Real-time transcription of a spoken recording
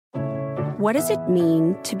what does it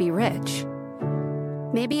mean to be rich?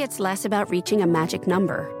 Maybe it's less about reaching a magic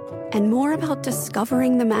number and more about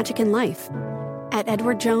discovering the magic in life. At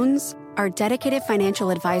Edward Jones, our dedicated financial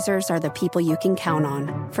advisors are the people you can count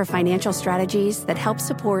on for financial strategies that help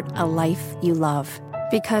support a life you love.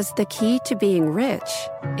 Because the key to being rich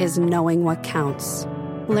is knowing what counts.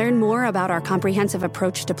 Learn more about our comprehensive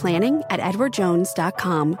approach to planning at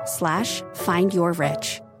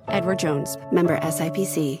edwardjones.com/findyourrich. Edward Jones, member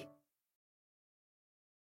SIPC.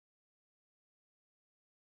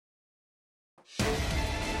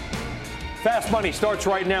 Fast Money starts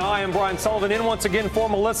right now. I am Brian Sullivan in once again for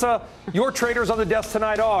Melissa. Your traders on the desk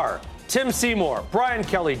tonight are Tim Seymour, Brian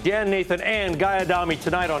Kelly, Dan Nathan, and Guy Adami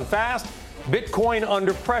tonight on Fast. Bitcoin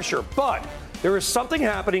under pressure, but there is something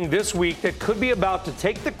happening this week that could be about to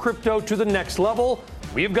take the crypto to the next level.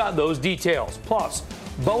 We've got those details. Plus,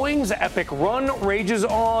 Boeing's epic run rages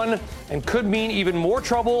on and could mean even more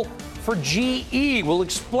trouble for GE. We'll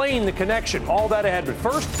explain the connection. All that ahead. But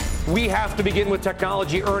first, we have to begin with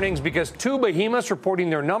technology earnings because two behemoths reporting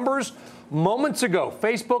their numbers moments ago.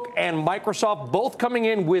 Facebook and Microsoft both coming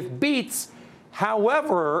in with beats.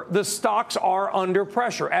 However, the stocks are under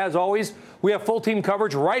pressure. As always, we have full team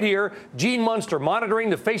coverage right here. Gene Munster monitoring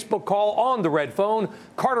the Facebook call on the red phone.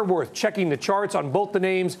 Carter Worth checking the charts on both the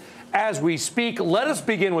names as we speak. Let us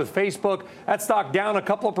begin with Facebook. That stock down a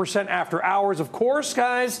couple of percent after hours. Of course,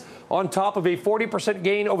 guys, on top of a 40%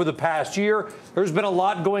 gain over the past year. There's been a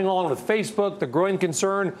lot going on with Facebook. The growing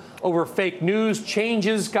concern over fake news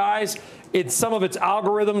changes, guys. It's some of its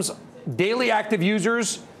algorithms. Daily active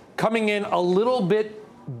users coming in a little bit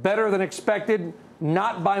better than expected,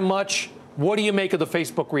 not by much. What do you make of the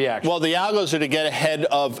Facebook reaction? Well, the algos are to get ahead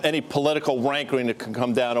of any political rankling that can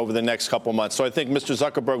come down over the next couple of months. So I think Mr.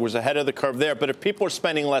 Zuckerberg was ahead of the curve there. But if people are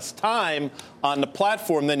spending less time on the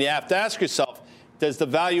platform, then you have to ask yourself, does the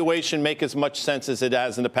valuation make as much sense as it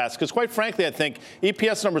has in the past? Because quite frankly, I think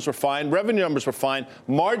EPS numbers were fine, revenue numbers were fine,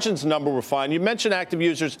 margins number were fine. You mentioned active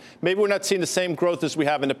users. Maybe we're not seeing the same growth as we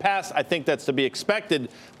have in the past. I think that's to be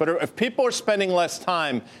expected. But if people are spending less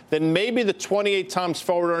time, then maybe the 28 times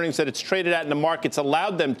forward earnings that it's traded at in the markets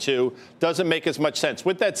allowed them to doesn't make as much sense.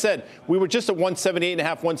 With that said, we were just at 178.5,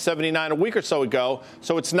 179 a week or so ago.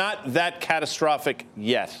 So it's not that catastrophic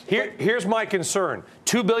yet. Here's my concern.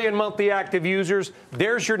 2 billion monthly active users.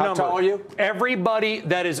 There's your number. How tall are you? Everybody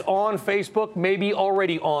that is on Facebook may be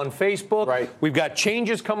already on Facebook. Right. We've got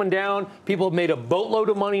changes coming down. People have made a boatload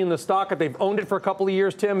of money in the stock. If they've owned it for a couple of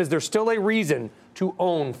years, Tim, is there still a reason to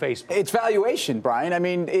own Facebook? It's valuation, Brian. I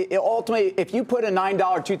mean, ultimately, if you put a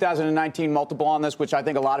 $9 2019 multiple on this, which I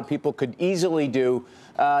think a lot of people could easily do,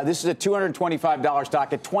 this is a $225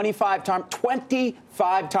 stock at 25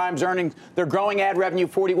 times earnings. They're growing ad revenue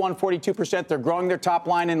 41, 42%. They're growing their top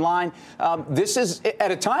line in line. This is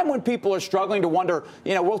at a time when people are struggling to wonder,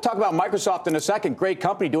 we'll talk about Microsoft in a second. Great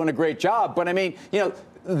company doing a great job. But I mean,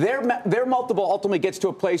 their multiple ultimately gets to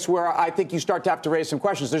a place where I think you start to have to raise some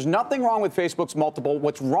questions. There's nothing wrong with Facebook's multiple.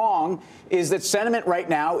 What's wrong is that sentiment right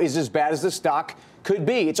now is as bad as the stock could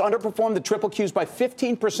be. It's underperformed the triple Qs by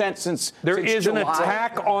 15% since There is July. an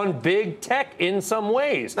attack on big tech in some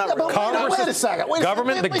ways. Yeah, but Congress wait a second. the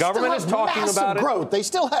government is talking about growth. They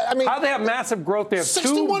still have, how do they have massive growth? They have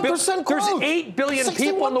 61% growth. There's 8 billion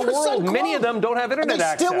people in the world. growth. Many of them don't have internet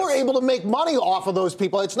access. They still were able to make money off of those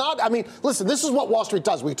people. It's not, listen, this is what Wall Street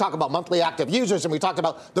does. We talk about monthly active users and we talk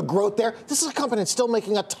about the growth there. This is a company that's still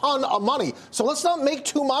making a ton of money. So let's not make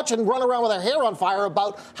too much and run around with our hair on fire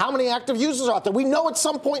about how many active users are out there. We know at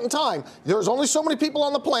some point in time, there's only so many people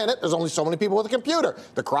on the planet. There's only so many people with a computer.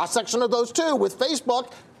 The cross-section of those two with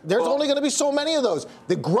Facebook, there's only going to be so many of those.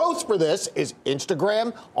 The growth for this is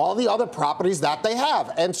Instagram, all the other properties that they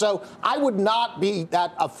have. And so I would not be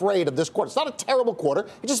that afraid of this quarter. It's not a terrible quarter.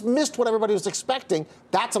 It just missed what everybody was expecting.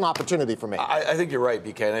 That's an opportunity for me. I think you're right,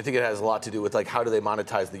 BK, and I think it has a lot to do with how do they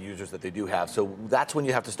monetize the users that they do have. So that's when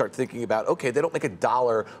you have to start thinking about, okay, they don't make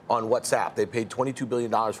 $1 on WhatsApp. They paid $22 billion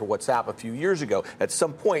for WhatsApp a few years ago. At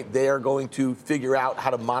some point, they are going to figure out how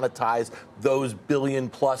to monetize those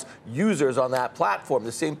billion-plus users on that platform.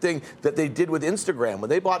 The same thing that they did with Instagram. When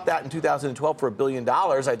they bought that in 2012 for $1 billion,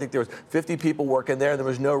 I think there was 50 people working there and there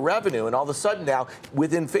was no revenue. And all of a sudden now,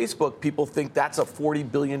 within Facebook, people think that's a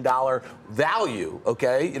 $40 billion value,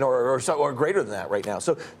 okay, or greater than that right now.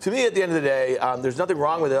 So to me, at the end of the day, there's nothing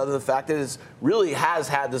wrong with it other than the fact that it really has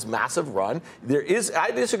had this massive run.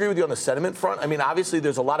 I disagree with you on the sentiment front. I mean, obviously,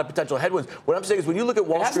 there's a lot of potential headwinds. What I'm saying is when you look at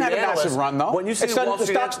Wall Street analysts, it hasn't had a massive run, though. When you see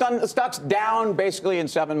the stock's down basically in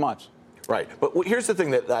 7 months. Right. But here's the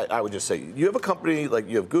thing that I would just say. You have a company like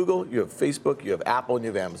you have Google, you have Facebook, you have Apple, and you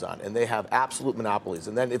have Amazon, and they have absolute monopolies.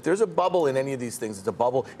 And then if there's a bubble in any of these things, it's a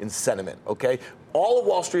bubble in sentiment, okay? All of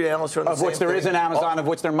Wall Street analysts are on the same thing. Of which there is in Amazon, of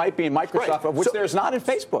which there might be in Microsoft, right. of which there's not in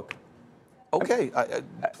Facebook. Okay,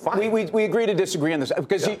 fine. We agree to disagree on this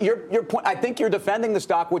because your point. I think you're defending the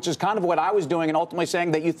stock, which is kind of what I was doing, and ultimately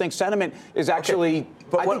saying that you think sentiment is actually. Okay.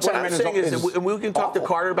 But what I'm saying is, and we can talk awful. to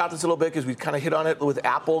Carter about this a little bit because we kind of hit on it with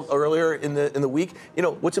Apple earlier in the week. You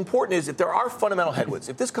know, what's important is if there are fundamental headwinds,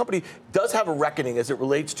 if this company does have a reckoning as it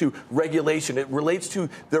relates to regulation, it relates to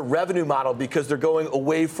their revenue model because they're going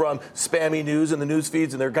away from spammy news and the news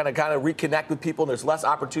feeds, and they're going to kind of reconnect with people, and there's less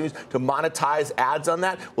opportunities to monetize ads on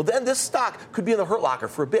that. Well, then this stock could be in the hurt locker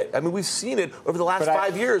for a bit. I mean, we've seen it over the last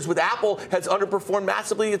 5 years with Apple has underperformed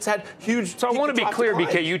massively. It's had huge. So I want to be clear,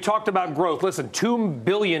 BK. You talked about growth. Listen, 2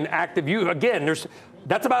 billion active users. Again,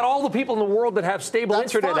 that's about all the people in the world that have stable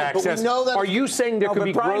internet access. But we know that are you saying there could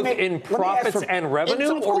be growth in profits and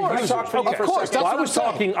revenue, or users? Of course. Well, I was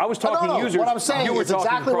talking users. What I'm saying is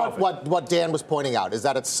exactly what what Dan was pointing out is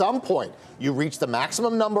that at some point you reach the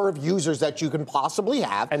maximum number of users that you can possibly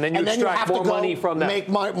have, and then you extract have more to money from that. Make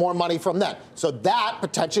more money from that. So that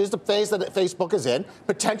potentially is the phase that Facebook is in.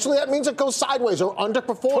 Potentially that means it goes sideways or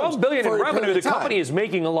underperforms. $12 billion in for a revenue. period The of time. company is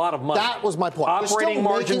making a lot of money. That was my point. Operating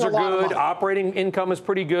margins are good. Operating income is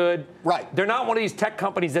pretty good. Right. They're not one of these tech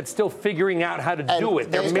companies that's still figuring out how to do it.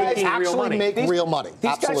 They're making real money. Real money.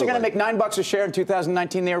 These guys are going to make $9 a share in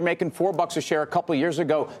 2019. They were making $4 a share a couple of years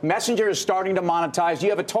ago. Messenger is starting to monetize. You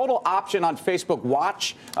have a total option on Facebook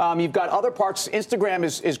Watch. You've got other parts. Instagram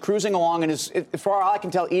is cruising along and is, as far as I can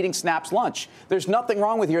tell, eating Snap's lunch. There's nothing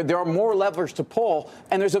wrong with here. There are more levers to pull,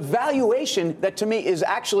 and there's a valuation that to me is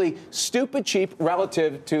actually stupid cheap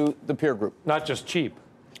relative to the peer group. Not just cheap.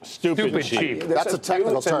 Stupid cheap. That's a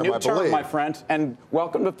technical term, I believe. My friend. And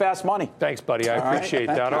welcome to Fast Money. Thanks, buddy. I appreciate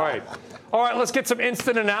that. All right, let's get some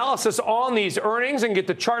instant analysis on these earnings and get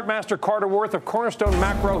the chart master Carter Worth of Cornerstone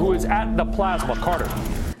Macro, who is at the Plasma. Carter.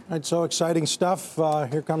 All right, so exciting stuff.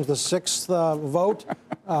 Here comes the sixth vote.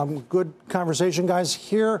 Good conversation, guys.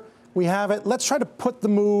 Here we have it. Let's try to put the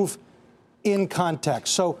move in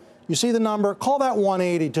context. So you see the number. Call that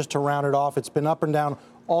 180 just to round it off. It's been up and down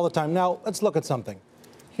all the time. Now, let's look at something.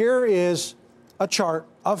 Here is a chart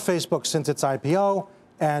of Facebook since its IPO,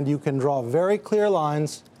 and you can draw very clear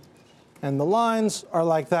lines, and the lines are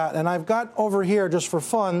like that. And I've got over here, just for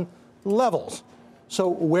fun, levels. So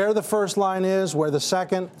where the first line is, where the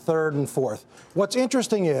second, third, and fourth. What's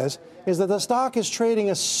interesting is that the stock is trading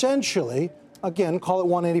essentially, again, call it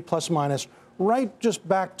 180 plus minus, right just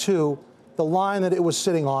back to the line that it was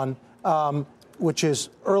sitting on, which is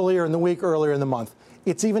earlier in the week, earlier in the month.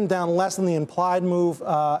 It's even down less than the implied move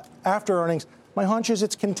after earnings. My hunch is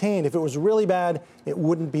it's contained. If it was really bad, it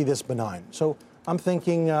wouldn't be this benign. So I'm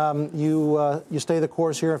thinking you stay the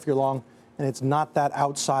course here if you're long, and it's not that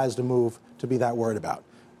outsized a move to be that worried about.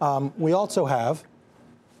 We also have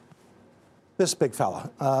this big fella,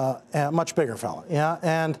 a much bigger fella,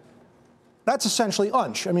 and that's essentially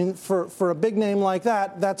unch. I mean, for a big name like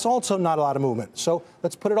that, that's also not a lot of movement. So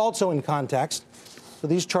let's put it also in context. So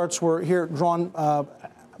these charts were here drawn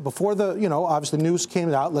before the, obviously news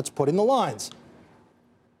came out. Let's put in the lines.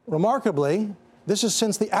 Remarkably, this is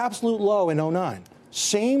since the absolute low in 09.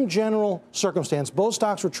 Same general circumstance. Both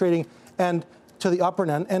stocks were trading and to the upper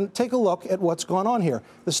end. And take a look at what's going on here.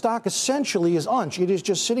 The stock essentially is unch. It is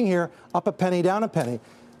just sitting here up a penny, down a penny.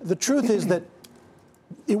 The truth is that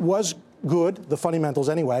it was good, the fundamentals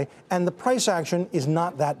anyway, and the price action is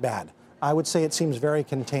not that bad. I would say it seems very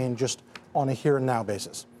contained just on a here and now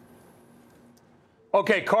basis.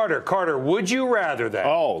 Okay, Carter, would you rather that?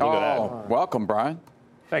 Oh, look at that. Welcome, Brian.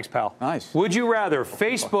 Thanks, pal. Nice. Would you rather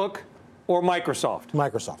Facebook or Microsoft?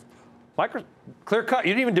 Microsoft. Clear cut.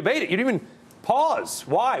 You didn't even debate it. You didn't even pause.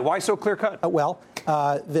 Why? Why so clear cut?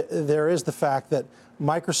 There is the fact that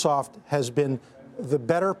Microsoft has been the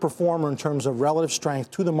better performer in terms of relative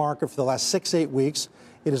strength to the market for the last 6-8 weeks.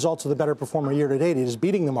 It is also the better performer year to date. It is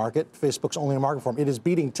beating the market. Facebook's only a market form. It is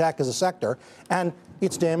beating tech as a sector, and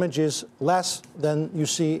its damage is less than you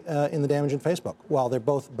see in the damage in Facebook. While they're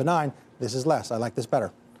both benign, this is less. I like this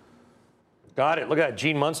better. Got it. Look at that,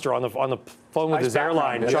 Gene Munster on the phone with his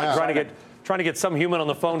airline, trying to get some human on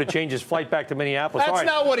the phone to change his flight back to Minneapolis. That's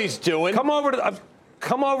not what he's doing. Come over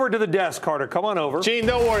to the desk, Carter. Come on over. Gene,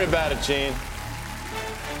 don't worry about it, Gene.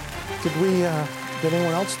 Did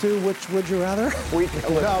anyone else do which would you rather? No,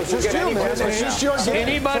 it's just you, man. It's just your game.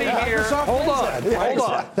 Anybody here? Hold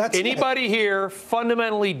on. Anybody here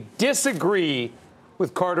fundamentally disagree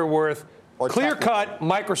with Carter Worth Clear cut,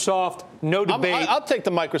 Microsoft, no debate. I'll take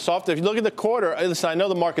the Microsoft. If you look at the quarter, listen, I know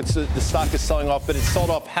the stock is selling off, but it sold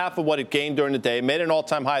off half of what it gained during the day. It made an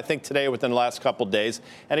all-time high, I think, today within the last couple of days.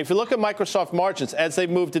 And if you look at Microsoft margins, as they've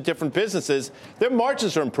moved to different businesses, their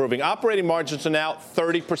margins are improving. Operating margins are now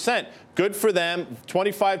 30%. Good for them.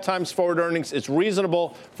 25 times forward earnings is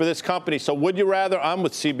reasonable for this company. So would you rather? I'm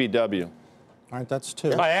with CBW. All right, that's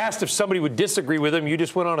two. I asked if somebody would disagree with him. You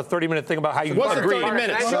just went on a 30-minute thing about how you What's agree. 30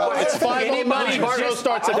 minutes? It's 5:00. Show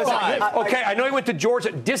starts at 5. Okay, I know he went to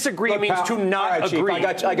Georgia. Disagree means to not right, agree.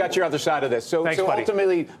 Chief, I got your other side of this. So, Thanks, so buddy.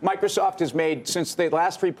 ultimately, Microsoft has made, since they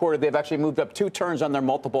last reported, they've actually moved up 2 turns on their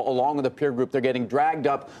multiple along with the peer group. They're getting dragged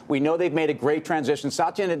up. We know they've made a great transition.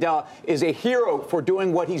 Satya Nadella is a hero for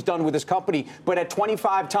doing what he's done with his company. But at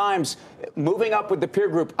 25 times, moving up with the peer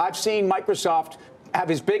group, I've seen Microsoft have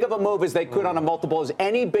as big of a move as they could on a multiple as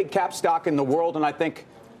any big cap stock in the world, and I think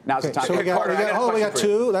now's the time. So we got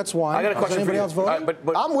 2. That's 1. I got a question for you. Else voting?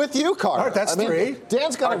 But I'm with you, Carter. That's 3.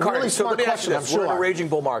 Dan's got a really smart question, I'm We're in a sure. raging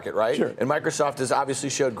bull market, right? Sure. And Microsoft has obviously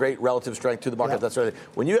showed great relative strength to the market. Yeah. That's right.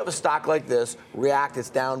 When you have a stock like this react, it's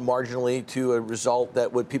down marginally to a result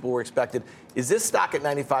that what people were expected. Is this stock at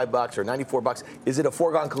 $95 or $94? Is it a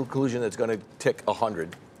foregone conclusion that's going to tick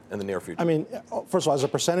 100? In the near future? I mean, first of all, as a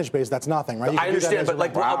percentage base, that's nothing, right? I understand, but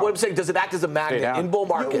like what I'm saying, does it act as a magnet in bull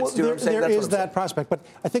markets? Do you know what I'm saying? There is that prospect, but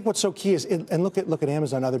I think what's so key is, and look at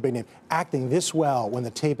Amazon, another big name, acting this well when the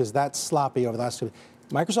tape is that sloppy over the last 2 days.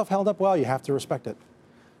 Microsoft held up well. You have to respect it.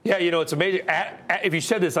 Yeah, you know, it's amazing. If you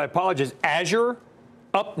said this, I apologize. Azure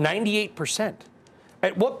up 98%.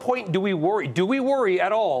 At what point do we worry? Do we worry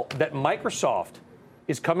at all that Microsoft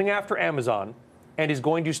is coming after Amazon and is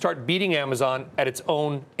going to start beating Amazon at its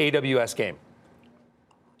own AWS game?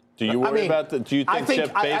 Do you worry about that? Do you think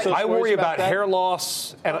Jeff Bezos I worry about hair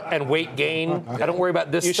loss and weight gain. I don't worry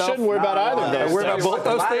about this stuff. You shouldn't worry about either of those. I worry about both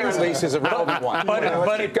those things. At least is a relevant one.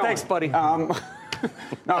 Thanks, buddy.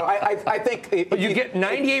 No, I think. But you get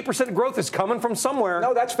 98% growth is coming from somewhere.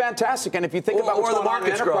 No, that's fantastic. And if you think about what's the going on in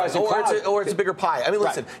market's enterprise growing, and cloud, or it's a bigger pie. I mean,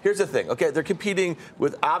 listen, here's the thing. Okay, they're competing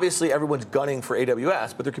with, obviously, everyone's gunning for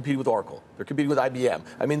AWS, but they're competing with Oracle. They're competing with IBM.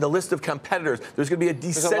 I mean, the list of competitors, there's going to be a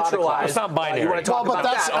decentralized. It's not binary. You want to talk about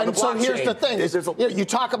that on the so here's the blockchain. thing. You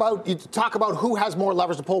talk about who has more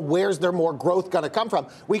levers to pull, where's there more growth going to come from.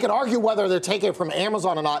 We can argue whether they're taking it from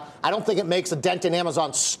Amazon or not. I don't think it makes a dent in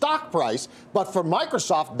Amazon's stock price, but for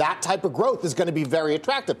Microsoft, that type of growth is going to be very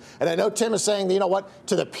attractive. And I know Tim is saying, you know what,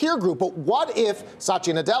 to the peer group, but what if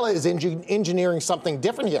Satya Nadella is engineering something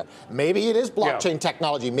different here? Maybe it is blockchain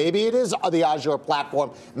technology. Maybe it is the Azure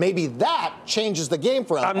platform. Maybe that changes the game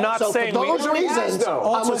for him. I'm not saying for those reasons,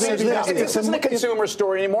 this isn't a consumer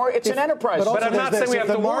story anymore. It's an enterprise. But I'm not saying we have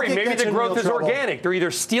to worry. Maybe the growth is organic. They're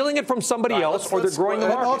either stealing it from somebody else or they're growing the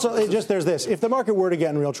market. Also, there's this. If the market were to get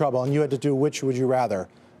in real trouble and you had to do which would you rather,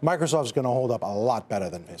 Microsoft's going to hold up a lot better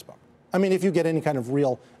than Facebook. I mean, if you get any kind of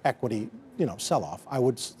real equity, sell-off, I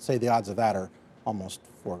would say the odds of that are almost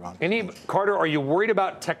foregone. Carter, are you worried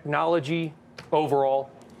about technology overall?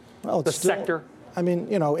 Well, the sector? I mean,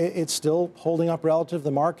 it's still holding up relative to the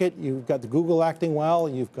market. You've got the Google acting well.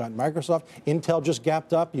 You've got Microsoft. Intel just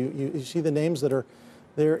gapped up. You see the names that are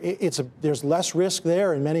there. There's less risk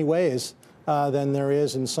there in many ways than there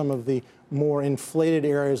is in some of the more inflated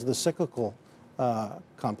areas of the cyclical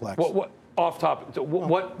complex. Off topic,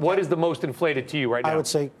 what is the most inflated to you right now? I would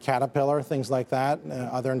say Caterpillar, things like that,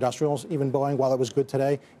 other industrials, even Boeing, while it was good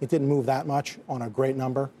today, it didn't move that much on a great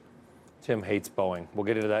number. Tim hates Boeing. We'll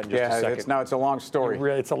get into that in just a second. It's a long story.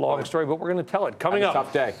 It's a long story, but we're going to tell it. Coming up,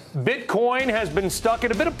 tough day. Bitcoin has been stuck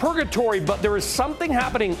in a bit of purgatory, but there is something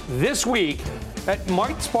happening this week that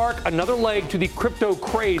might spark another leg to the crypto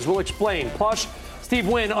craze. We'll explain. Plus, Steve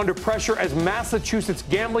Wynn under pressure as Massachusetts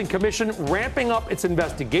Gambling Commission ramping up its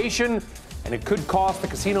investigation, and it could cost the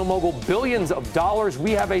casino mogul billions of dollars.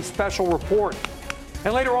 We have a special report.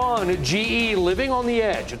 And later on, GE living on the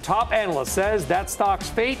edge. A top analyst says that stock's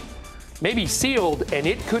fate may be sealed, and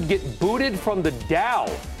it could get booted from the Dow.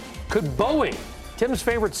 Could Boeing, Tim's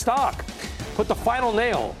favorite stock, put the final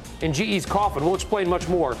nail in GE's coffin? We'll explain much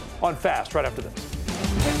more on Fast right after this.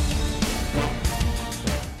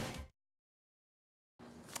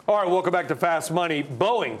 All right, welcome back to Fast Money.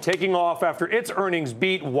 Boeing taking off after its earnings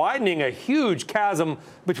beat, widening a huge chasm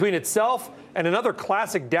between itself and another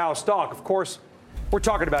classic Dow stock. Of course, we're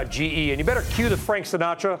talking about GE, and you better cue the Frank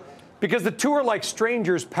Sinatra, because the two are like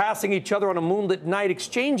strangers passing each other on a moonlit night,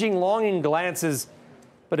 exchanging longing glances,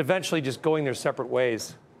 but eventually just going their separate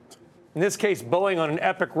ways. In this case, Boeing on an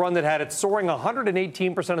epic run that had it soaring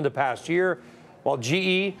 118% in the past year, while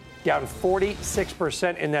GE down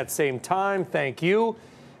 46% in that same time. Thank you.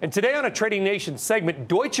 And today on a Trading Nation segment,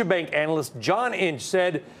 Deutsche Bank analyst John Inch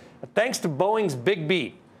said, thanks to Boeing's big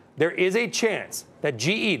beat, there is a chance that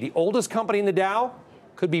GE, the oldest company in the Dow,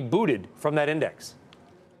 could be booted from that index.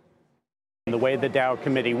 The way the Dow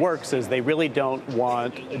committee works is they really don't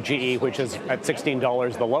want GE, which is at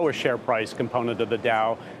 $16, the lowest share price component of the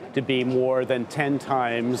Dow, to be more than 10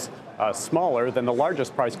 times smaller than the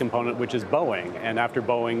largest price component, which is Boeing. And after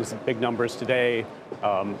Boeing's big numbers today,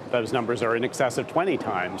 those numbers are in excess of 20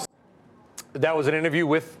 times. That was an interview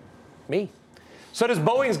with me. So does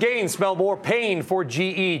Boeing's gain spell more pain for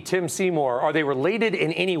GE, Tim Seymour? Are they related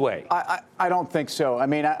in any way? I don't think so. I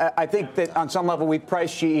mean, I think that on some level we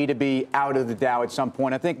priced GE to be out of the Dow at some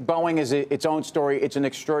point. I think Boeing is its own story. It's an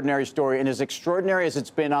extraordinary story, and as extraordinary as it's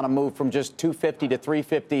been on a move from just 250 to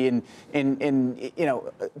 350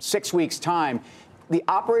 in 6 weeks' time. The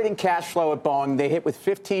operating cash flow at Boeing, they hit with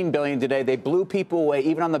 $15 billion today. They blew people away,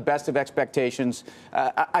 even on the best of expectations.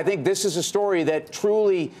 I think this is a story that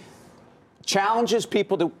truly challenges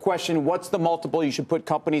people to question what's the multiple you should put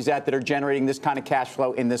companies at that are generating this kind of cash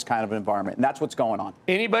flow in this kind of environment. And that's what's going on.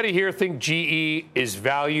 Anybody here think GE is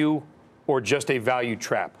value or just a value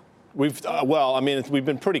trap? We've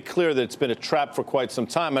been pretty clear that it's been a trap for quite some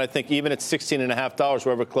time. And I think even at $16.50,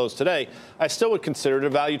 wherever it closed today, I still would consider it a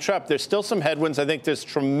value trap. There's still some headwinds. I think there's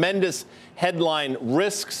tremendous headline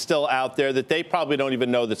risk still out there that they probably don't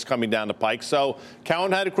even know that's coming down the pike. So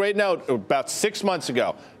Cowen had a great note about 6 months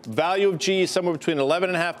ago. Value of GE somewhere between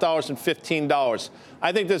 $11.50 and $15.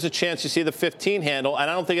 I think there's a chance you see the 15 handle, and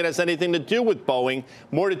I don't think it has anything to do with Boeing,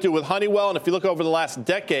 more to do with Honeywell. And if you look over the last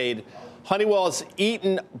decade, Honeywell has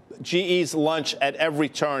eaten GE's lunch at every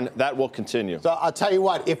turn. That will continue. So I'll tell you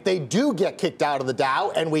what, if they do get kicked out of the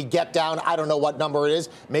Dow and we get down, I don't know what number it is,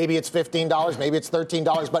 maybe it's $15, maybe it's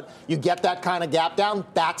 $13, but you get that kind of gap down,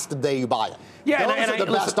 that's the day you buy it. Yeah, Those are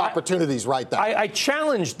the best opportunities right there. I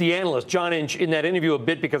challenged the analyst, John Inch, in that interview a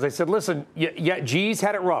bit because I said, listen, GE's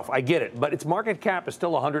had it rough. I get it. But its market cap is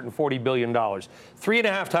still $140 billion,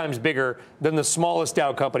 3.5 times bigger than the smallest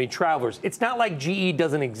Dow company, Travelers. It's not like GE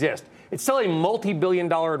doesn't exist. It's still a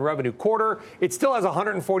multi-billion-dollar in revenue quarter. It still has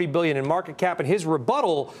 $140 billion in market cap. And his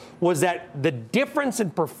rebuttal was that the difference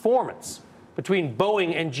in performance between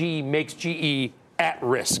Boeing and GE makes GE at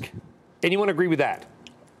risk. Anyone agree with that?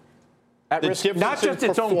 At risk, not just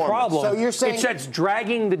its own problem. So you're saying it's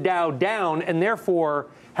dragging the Dow down and therefore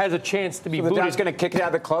has a chance to be booted. The Dow's going to kick it out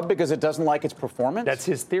of the club because it doesn't like its performance? That's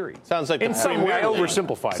his theory. Sounds like in some way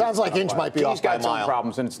oversimplified. Sounds like Inch might be off by a mile. He's got some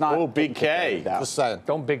problems, and it's not. Oh, BK. Just saying.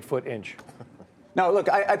 Don't Bigfoot Inch. No, look,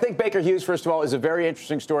 I think Baker Hughes, first of all, is a very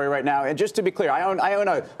interesting story right now. And just to be clear, I own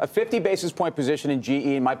a 50 basis point position in GE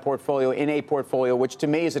in my portfolio, which to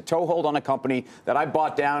me is a toehold on a company that I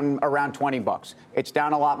bought down around $20. It's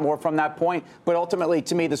down a lot more from that point. But ultimately,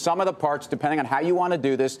 to me, the sum of the parts, depending on how you want to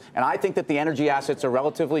do this, and I think that the energy assets are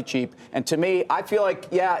relatively cheap. And to me, I feel like,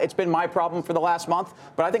 yeah, it's been my problem for the last month,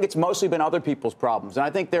 but I think it's mostly been other people's problems. And I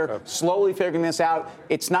think they're slowly figuring this out.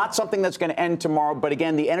 It's not something that's going to end tomorrow. But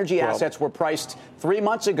again, the energy assets were priced 3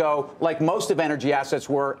 months ago, like most of energy assets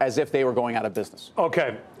were, as if they were going out of business.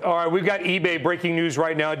 Okay. All right. We've got eBay breaking news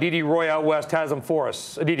right now. Aditi Roy out west has them for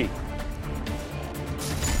us. Aditi.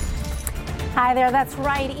 Hi there. That's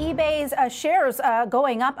right. eBay's shares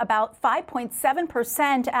going up about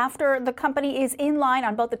 5.7% after the company is in line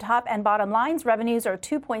on both the top and bottom lines. Revenues are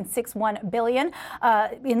 $2.61 billion,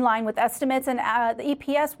 in line with estimates, and the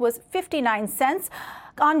EPS was 59 cents.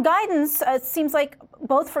 On guidance, it seems like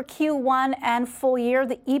both for Q1 and full year,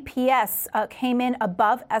 the EPS came in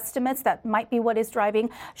above estimates. That might be what is driving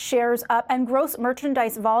shares up. And gross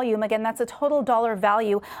merchandise volume, again, that's a total dollar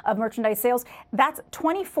value of merchandise sales. That's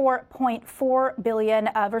 $24.4 billion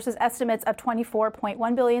versus estimates of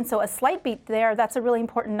 $24.1 billion. So a slight beat there. That's a really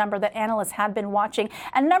important number that analysts had been watching.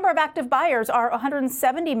 And number of active buyers are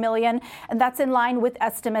 170 million, and that's in line with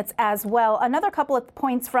estimates as well. Another couple of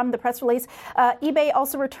points from the press release. eBay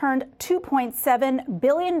also returned $2.7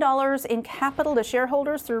 billion in capital to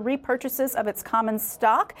shareholders through repurchases of its common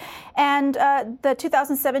stock. And the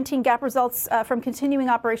 2017 GAAP results from continuing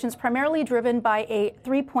operations primarily driven by a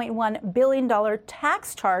 $3.1 billion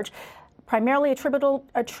tax charge, primarily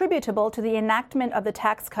attributable to the enactment of the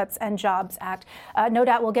Tax Cuts and Jobs Act. No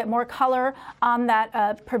doubt we'll get more color on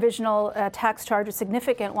that provisional tax charge, a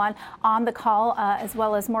significant one, on the call, as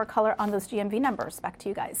well as more color on those GMV numbers. Back to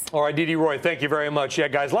you guys. All right, Didi Roy, thank you very much. Yeah,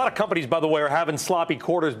 guys, a lot of companies, by the way, are having sloppy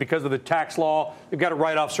quarters because of the tax law. They've got to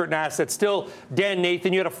write off certain assets. Still, Dan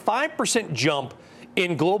Nathan, you had a 5% jump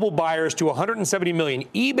in global buyers to 170 million.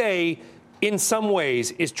 eBay in some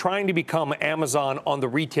ways, is trying to become Amazon on the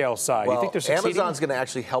retail side? Well, You think they're succeeding? Amazon's going to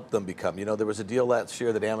actually help them become. You know, there was a deal last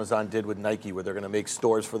year that Amazon did with Nike where they're going to make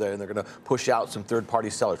stores for them and they're going to push out some third-party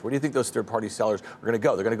sellers. Where do you think those third-party sellers are going to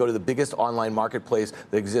go? They're going to go to the biggest online marketplace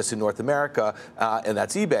that exists in North America, and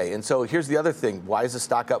that's eBay. And so here's the other thing. Why is the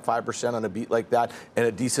stock up 5% on a beat like that and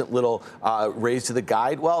a decent little raise to the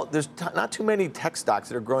guide? Well, there's not too many tech stocks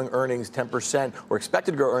that are growing earnings 10% or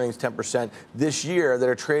expected to grow earnings 10% this year that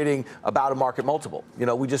are trading about a market multiple. You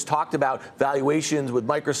know, we just talked about valuations with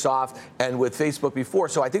Microsoft and with Facebook before.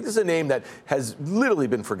 So I think this is a name that has literally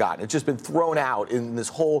been forgotten. It's just been thrown out in this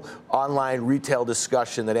whole online retail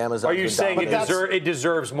discussion that Amazon. Are you saying it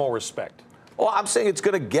deserves more respect? Well, I'm saying it's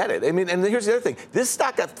going to get it. I mean, and here's the other thing. This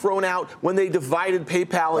stock got thrown out when they divided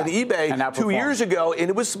PayPal and eBay 2 years ago, and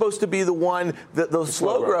it was supposed to be the one, the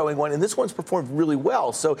slow-growing one, and this one's performed really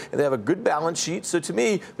well. So, and they have a good balance sheet. So, to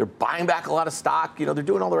me, they're buying back a lot of stock. You know, they're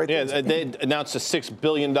doing all the right things. Yeah, they announced a $6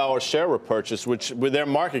 billion share repurchase, which with their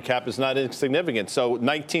market cap is not insignificant. So,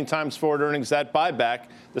 19 times forward earnings, that buyback,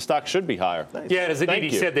 the stock should be higher. Nice. Yeah, as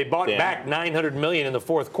Aditi said, they bought back $900 million in the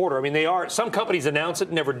fourth quarter. I mean, some companies announce it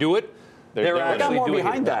and never do it. They're actually more doing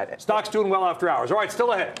behind it. that. Stock's doing well after hours. All right,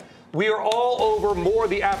 still ahead. We are all over more of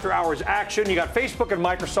the after hours action. You got Facebook and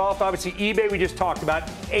Microsoft. Obviously, eBay we just talked about.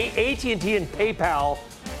 AT&T and PayPal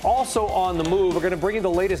also on the move. We're going to bring you the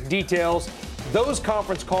latest details. Those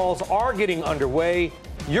conference calls are getting underway.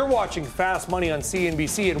 You're watching Fast Money on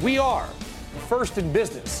CNBC, and we are first in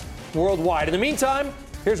business worldwide. In the meantime,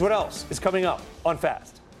 here's what else is coming up on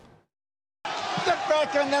Fast. Get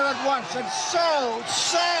back in there at once and sell.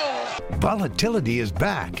 Volatility is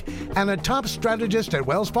back, and a top strategist at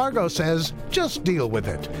Wells Fargo says just deal with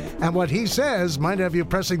it. And what he says might have you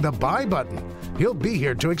pressing the buy button. He'll be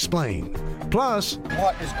here to explain. Plus,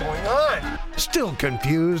 What is going on? still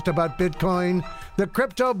confused about Bitcoin? The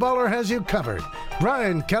crypto baller has you covered.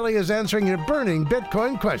 Brian Kelly is answering your burning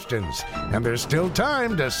Bitcoin questions, and there's still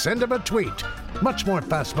time to send him a tweet. Much more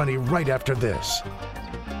Fast Money right after this.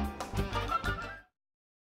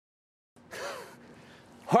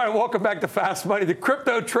 All right, welcome back to Fast Money. The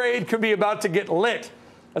crypto trade could be about to get lit.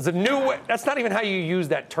 As a new way, that's not even how you use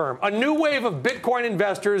that term. A new wave of Bitcoin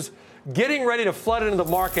investors getting ready to flood into the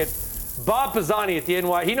market. Bob Pisani at the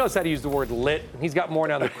NY, he knows how to use the word lit. He's got more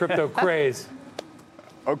now on the crypto craze.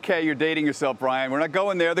 Okay, you're dating yourself, Brian. We're not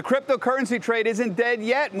going there. The cryptocurrency trade isn't dead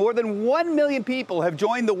yet. More than 1 million people have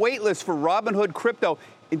joined the waitlist for Robinhood Crypto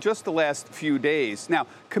in just the last few days. Now,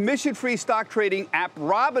 commission-free stock trading app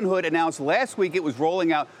Robinhood announced last week it was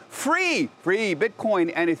rolling out free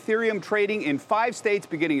Bitcoin and Ethereum trading in 5 states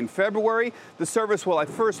beginning in February. The service will at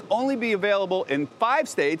first only be available in 5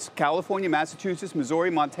 states, California, Massachusetts,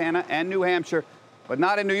 Missouri, Montana, and New Hampshire, but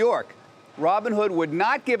not in New York. Robinhood would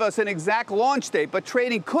not give us an exact launch date, but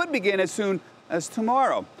trading could begin as soon as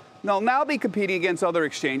tomorrow. They'll now be competing against other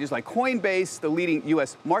exchanges like Coinbase, the leading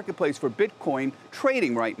U.S. marketplace for Bitcoin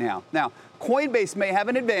trading right now. Now, Coinbase may have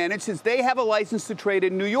an advantage since they have a license to trade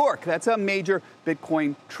in New York. That's a major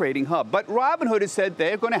Bitcoin trading hub. But Robinhood has said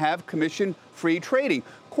they're going to have commission-free trading.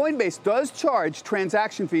 Coinbase does charge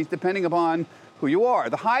transaction fees depending upon who you are.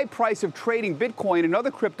 The high price of trading Bitcoin and other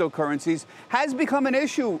cryptocurrencies has become an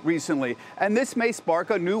issue recently, and this may spark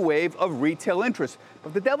a new wave of retail interest.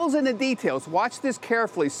 But the devil's in the details. Watch this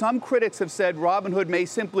carefully. Some critics have said Robinhood may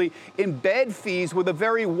simply embed fees with a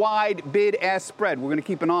very wide bid-ask spread. We're going to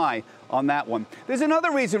keep an eye on that one. There's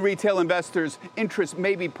another reason retail investors' interest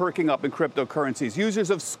may be perking up in cryptocurrencies. Users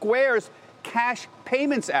of Square's cash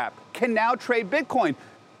payments app can now trade Bitcoin.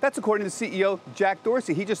 That's according to CEO Jack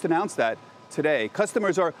Dorsey. He just announced that today.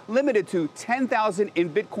 Customers are limited to 10,000 in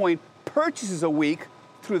Bitcoin purchases a week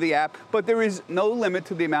through the app, but there is no limit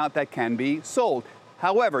to the amount that can be sold.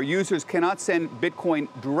 However, users cannot send Bitcoin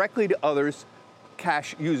directly to others,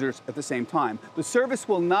 cash users, at the same time. The service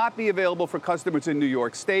will not be available for customers in New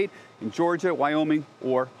York State, in Georgia, Wyoming,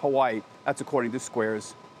 or Hawaii. That's according to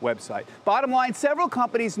Square's website. Bottom line, several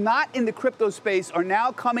companies not in the crypto space are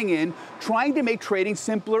now coming in, trying to make trading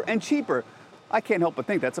simpler and cheaper. I can't help but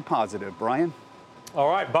think that's a positive, Brian. All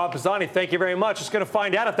right, Bob Pisani, thank you very much. Just going to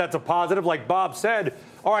find out if that's a positive, like Bob said.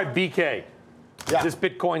 All right, BK, is this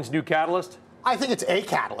Bitcoin's new catalyst? I think it's a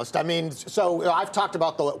catalyst. I mean, so I've talked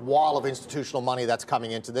about the wall of institutional money that's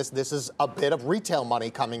coming into this. This is a bit of retail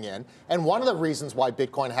money coming in. And one of the reasons why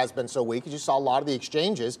Bitcoin has been so weak is you saw a lot of the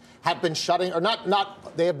exchanges have been shutting, or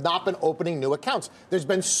they have not been opening new accounts. There's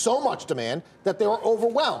been so much demand that they were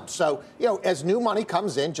overwhelmed. So, as new money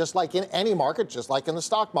comes in, just like in any market, just like in the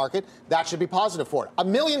stock market, that should be positive for it.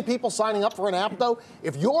 1 million people signing up for an app, though.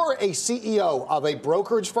 If you're a CEO of a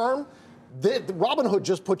brokerage firm, Robinhood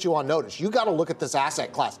just put you on notice. You got to look at this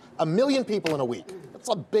asset class. 1 million people in a week. That's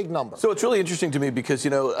a big number. So it's really interesting to me because,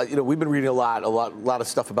 we've been reading a lot of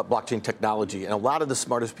stuff about blockchain technology, and a lot of the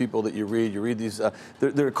smartest people that you read these,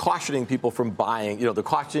 they're cautioning people from buying. They're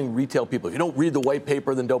cautioning retail people. If you don't read the white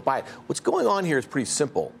paper, then don't buy it. What's going on here is pretty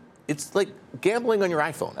simple. It's like gambling on your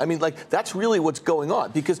iPhone. I mean, that's really what's going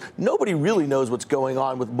on because nobody really knows what's going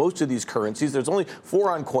on with most of these currencies. There's only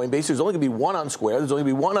 4 on Coinbase. There's only going to be 1 on Square. There's only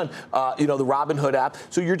going to be 1 on, the Robinhood app.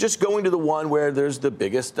 So you're just going to the one where there's the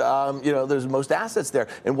biggest, there's the most assets there.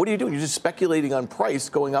 And what are you doing? You're just speculating on price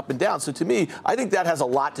going up and down. So to me, I think that has a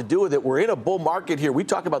lot to do with it. We're in a bull market here. We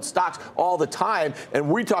talk about stocks all the time, and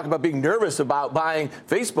we talk about being nervous about buying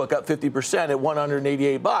Facebook up 50% at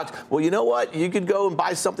 $188. Well, you know what? You could go and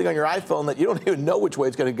buy something on your iPhone that you don't even know which way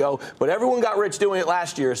it's going to go. But everyone got rich doing it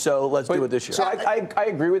last year, so let's do it this year. So I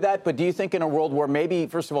agree with that, but do you think in a world where maybe,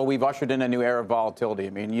 first of all, we've ushered in a new era of volatility? I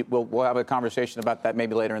mean, we'll have a conversation about that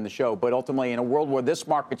maybe later in the show, but ultimately in a world where this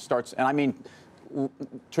market starts, and I mean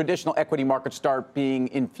traditional equity markets start being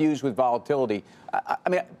infused with volatility, I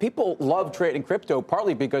mean, people love trading crypto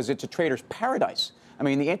partly because it's a trader's paradise. I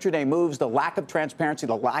mean, the intraday moves, the lack of transparency,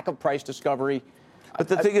 the lack of price discovery. But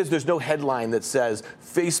the thing is, there's no headline that says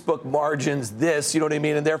Facebook margins this, you know what I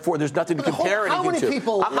mean? And therefore, there's nothing to compare anything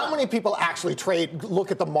to. How many people actually look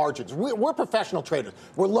at the margins? We're professional traders.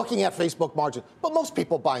 We're looking at Facebook margins. But most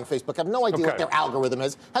people buying Facebook have no idea what their algorithm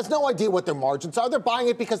is, has no idea what their margins are. They're buying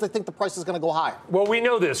it because they think the price is going to go higher. Well, we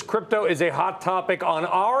know this. Crypto is a hot topic on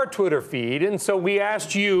our Twitter feed. And so we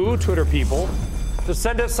asked you, Twitter people, to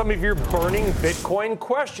send us some of your burning Bitcoin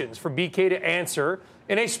questions for BK to answer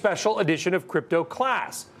in a special edition of Crypto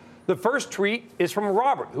Class. The first tweet is from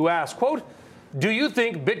Robert, who asked, quote, do you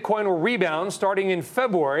think Bitcoin will rebound starting in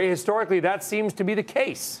February? Historically, that seems to be the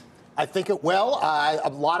case. I think it will. A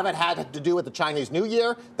lot of it had to do with the Chinese New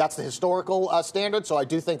Year. That's the historical standard. So I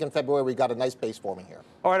do think in February we got a nice base forming here.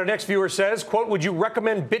 All right, our next viewer says, quote, would you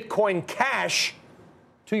recommend Bitcoin Cash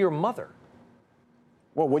to your mother?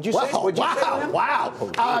 Well, would you say?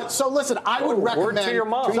 Wow. So listen, I would recommend to your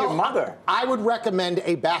mom. To your mother. I would recommend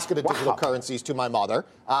a basket of digital currencies to my mother.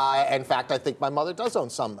 In fact, I think my mother does own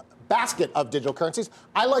some basket of digital currencies.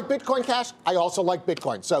 I like Bitcoin Cash. I also like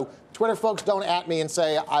Bitcoin. So Twitter folks, don't at me and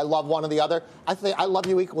say I love one or the other. I think I love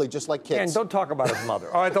you equally, just like kids. And don't talk about his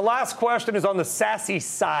mother. All right, the last question is on the sassy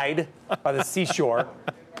side by the seashore.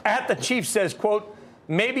 At the Chief says, quote,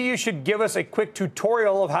 maybe you should give us a quick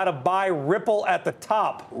tutorial of how to buy Ripple at the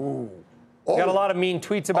top. Ooh. Got a lot of mean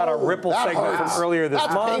tweets about our Ripple segment from earlier this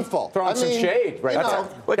month. That's painful. Throwing some shade right now.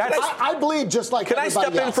 I bleed just like everybody else. Can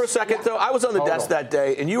I step in for a second, though? I was on the desk that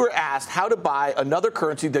day, and you were asked how to buy another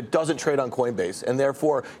currency that doesn't trade on Coinbase. And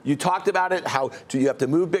therefore, you talked about it, how do you have to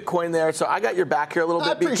move Bitcoin there. So I got your back here a little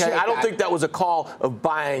bit, BK. I don't think that was a call of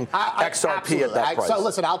buying XRP at that price. So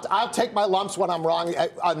listen, I'll take my lumps when I'm wrong.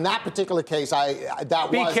 On that particular case,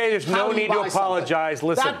 BK, there's no need to apologize.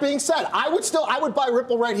 Listen. That being said, I would buy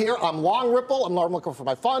Ripple right here. I'm long Ripple. I'm long Ripple for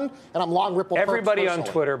my fund, and I'm long Ripple. Everybody on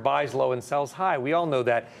Twitter buys low and sells high. We all know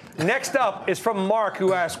that. Next up is from Mark,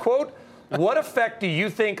 who asked, quote, what effect do you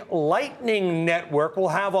think Lightning Network will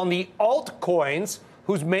have on the altcoins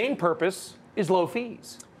whose main purpose is low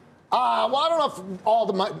fees? Well, I don't know if all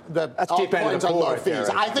the altcoins are low fees.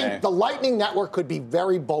 I think the Lightning Network could be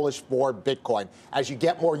very bullish for Bitcoin. As you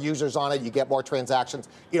get more users on it, you get more transactions.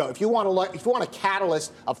 If you want a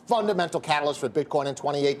catalyst, a fundamental catalyst for Bitcoin in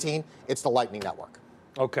 2018, it's the Lightning Network.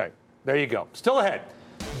 Okay, there you go. Still ahead.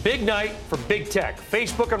 Big night for big tech.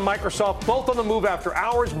 Facebook and Microsoft both on the move after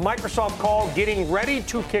hours. Microsoft call getting ready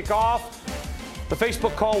to kick off. The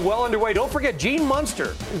Facebook call well underway. Don't forget, Gene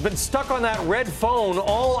Munster has been stuck on that red phone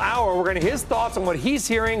all hour. We're going to hear his thoughts on what he's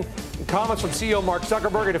hearing. Comments from CEO Mark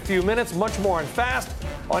Zuckerberg in a few minutes. Much more on Fast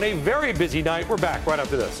on a very busy night. We're back right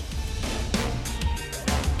after this.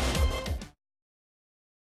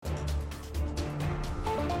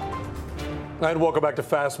 And welcome back to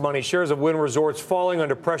Fast Money. Shares of Wynn Resorts falling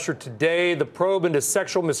under pressure today. The probe into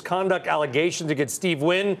sexual misconduct allegations against Steve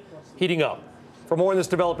Wynn heating up. For more on this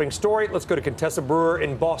developing story, let's go to Contessa Brewer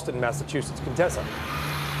in Boston, Massachusetts. Contessa.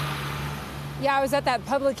 Yeah, I was at that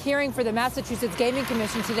public hearing for the Massachusetts Gaming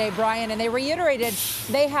Commission today, Brian, and they reiterated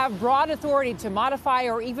they have broad authority to modify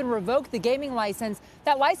or even revoke the gaming license.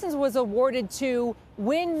 That license was awarded to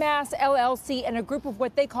Wynn Mass LLC and a group of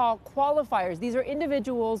what they call qualifiers. These are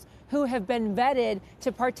individuals who have been vetted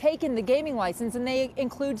to partake in the gaming license, and they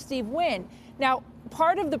include Steve Wynn. Now,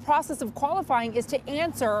 part of the process of qualifying is to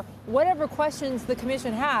answer whatever questions the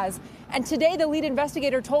commission has. And today, the lead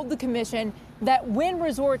investigator told the commission that Wynn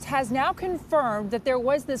Resorts has now confirmed that there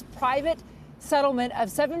was this private settlement of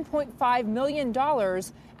 $7.5 million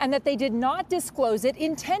and that they did not disclose it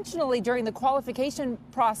intentionally during the qualification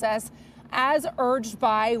process as urged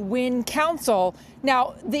by Wynn counsel.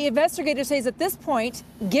 Now, the investigator says at this point,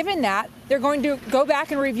 given that, they're going to go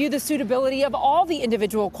back and review the suitability of all the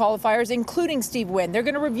individual qualifiers, including Steve Wynn. They're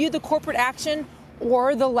going to review the corporate action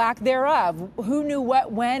or the lack thereof. Who knew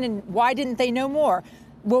what, when, and why didn't they know more?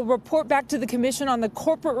 We'll report back to the commission on the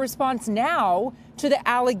corporate response now to the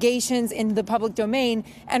allegations in the public domain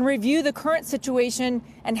and review the current situation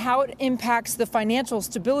and how it impacts the financial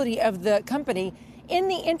stability of the company. In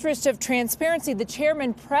the interest of transparency, the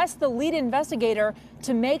chairman pressed the lead investigator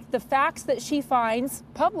to make the facts that she finds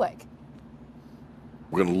public.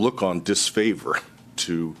 We're going to look on disfavor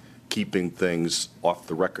to keeping things off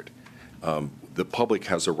the record. The public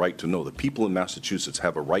has a right to know. The people in Massachusetts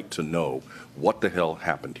have a right to know what the hell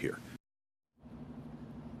happened here.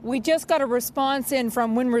 We just got a response in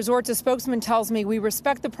from Wynn Resorts. A spokesman tells me we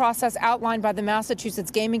respect the process outlined by the Massachusetts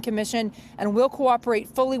Gaming Commission and will cooperate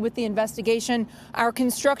fully with the investigation. Our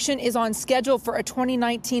construction is on schedule for a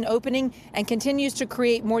 2019 opening and continues to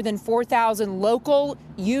create more than 4,000 local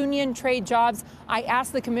union trade jobs. I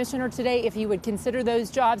asked the commissioner today if he would consider those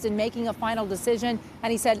jobs in making a final decision.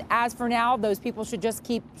 And he said, as for now, those people should just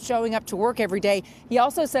keep showing up to work every day. He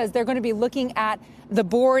also says they're going to be looking at the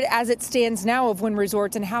board as it stands now of Wynn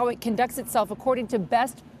Resorts and how it conducts itself according to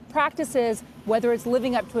best practices, whether it's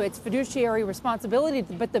living up to its fiduciary responsibility.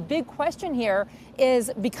 But the big question here is,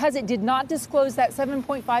 because it did not disclose that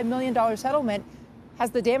 $7.5 million settlement,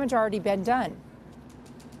 has the damage already been done?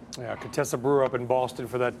 Yeah, Contessa Brewer up in Boston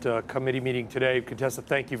for that committee meeting today. Contessa,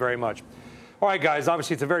 thank you very much. All right, guys,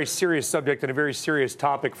 obviously it's a very serious subject and a very serious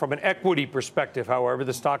topic. From an equity perspective, however,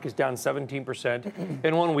 the stock is down 17%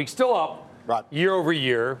 in 1 week, still up year over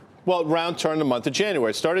year. Well, round turn the month of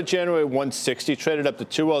January. Started January at 160, traded up to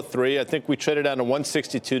 203. I think we traded down to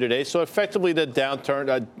 162 today. So effectively the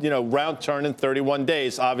downturn, round turn in 31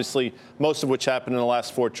 days, obviously most of which happened in the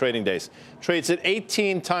last 4 trading days. Trades at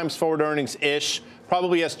 18 times forward earnings-ish,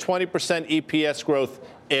 probably has 20% EPS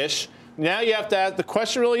growth-ish. Now you have to ask, the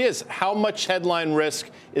question really is, how much headline risk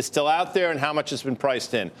is still out there and how much has been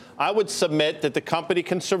priced in? I would submit that the company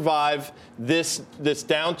can survive this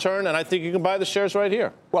downturn, and I think you can buy the shares right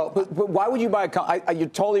here. Well, but why would you buy you're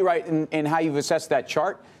totally right in how you've assessed that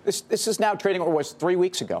chart. This is now trading, or was 3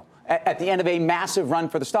 weeks ago, at the end of a massive run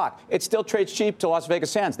for the stock. It still trades cheap to Las Vegas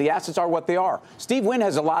Sands. The assets are what they are. Steve Wynn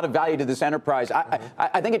has a lot of value to this enterprise.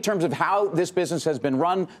 I think in terms of how this business has been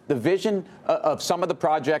run, the vision of some of the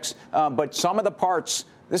projects, but some of the parts,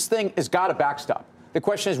 this thing has got a backstop. The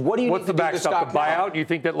question is, what do you What's need to the do to backstop? stop The buyout? now? You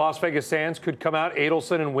think that Las Vegas Sands could come out,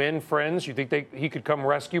 Adelson and Wynn, friends? You think he could come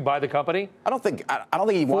rescue, buy the company? I don't think he wants to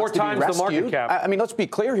be rescued. 4 times the market cap. I mean, let's be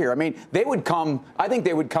clear here. I mean, I think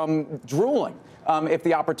they would come drooling if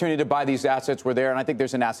the opportunity to buy these assets were there, and I think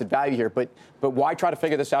there's an asset value here. But why try to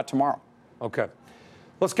figure this out tomorrow? Okay.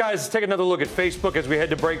 Let's take another look at Facebook as we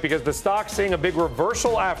head to break, because the stock's seeing a big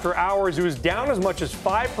reversal after hours. It was down as much as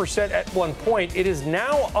 5% at one point. It is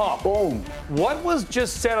now up. Boom. What was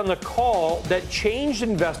just said on the call that changed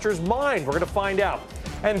investors' mind? We're going to find out.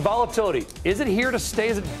 And volatility, is it here to stay?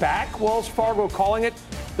 Is it back? Wells Fargo calling it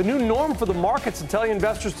the new norm for the markets and telling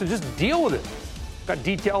investors to just deal with it. Got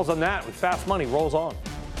details on that with Fast Money. Rolls on.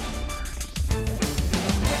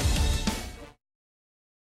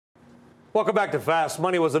 Welcome back to Fast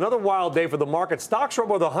Money. It was another wild day for the market. Stocks were up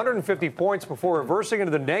with 150 points before reversing into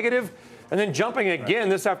the negative and then jumping again.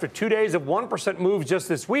 This after 2 days of 1% moves just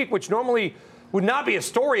this week, which normally would not be a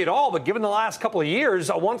story at all. But given the last couple of years,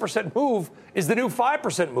 a 1% move is the new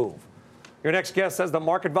 5% move. Your next guest says the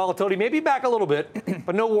market volatility may be back a little bit,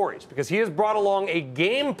 but no worries, because he has brought along a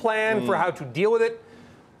game plan for how to deal with it.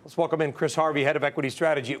 Let's welcome in Chris Harvey, head of equity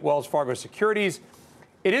strategy at Wells Fargo Securities.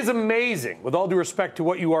 It is amazing, with all due respect to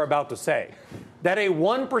what you are about to say, that a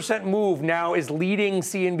 1% move now is leading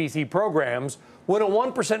CNBC programs when a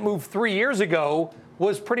 1% move 3 years ago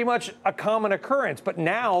was pretty much a common occurrence. But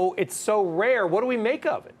now it's so rare. What do we make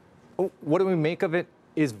of it? What do we make of it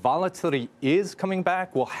is volatility is coming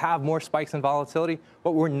back. We'll have more spikes in volatility,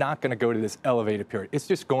 but we're not going to go to this elevated period. It's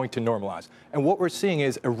just going to normalize. And what we're seeing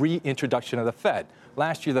is a reintroduction of the Fed.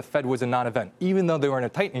 Last year, the Fed was a non-event. Even though they were in a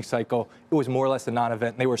tightening cycle, it was more or less a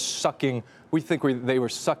non-event. They were sucking, they were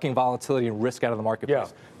sucking volatility and risk out of the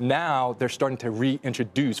marketplace. Yeah. Now they're starting to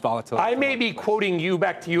reintroduce volatility. I may be quoting you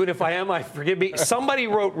back to you, and if I am, forgive me. Somebody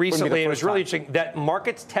wrote recently, and it was really interesting, that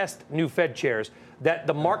markets test new Fed chairs, that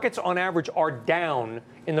the markets on average are down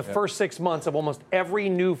in the first 6 months of almost every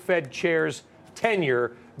new Fed chair's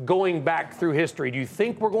tenure going back through history. Do you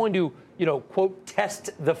think we're going to, quote,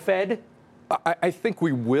 test the Fed? I think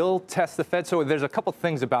we will test the Fed. So there's a couple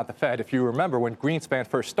things about the Fed. If you remember, when Greenspan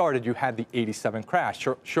first started, you had the 87 crash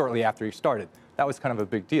shortly after he started. That was kind of a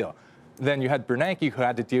big deal. Then you had Bernanke, who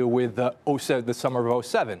had to deal with the summer of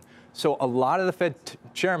 07. So a lot of the Fed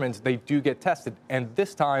chairmen, they do get tested. And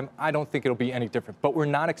this time, I don't think it'll be any different. But we're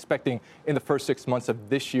not expecting in the first 6 months of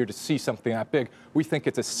this year to see something that big. We think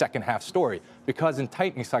it's a second half story. Because in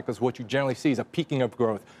tightening cycles, what you generally see is a peaking of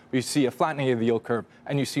growth. You see a flattening of the yield curve,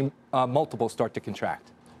 and you see multiples start to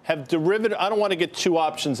contract. Have derivative? I don't want to get two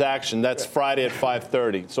options action. That's Friday at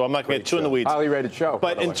 5:30, so I'm not going to get too in the weeds. Highly rated show.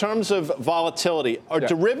 But in terms of volatility, are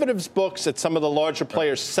derivatives books at some of the larger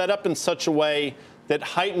players set up in such a way that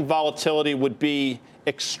heightened volatility would be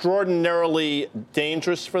extraordinarily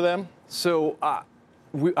dangerous for them? So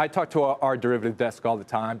I talk to our derivative desk all the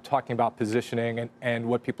time, talking about positioning and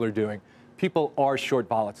what people are doing. People are short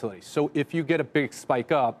volatility. So if you get a big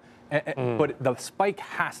spike up, but the spike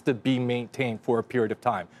has to be maintained for a period of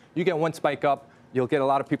time. You get one spike up, you'll get a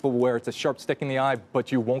lot of people where it's a sharp stick in the eye,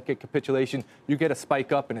 but you won't get capitulation. You get a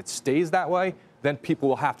spike up and it stays that way, then people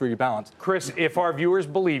will have to rebalance. Chris, if our viewers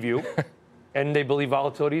believe you, and they believe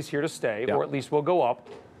volatility is here to stay, or at least will go up,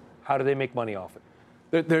 how do they make money off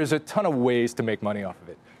it? There's a ton of ways to make money off of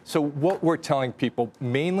it. So what we're telling people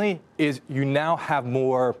mainly is you now have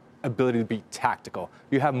more ability to be tactical.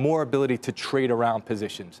 You have more ability to trade around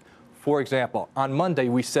positions. For example, on Monday,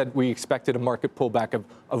 we said we expected a market pullback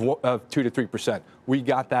of 2 to 3%. We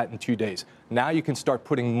got that in 2 days. Now you can start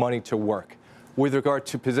putting money to work. With regard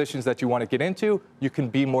to positions that you want to get into, you can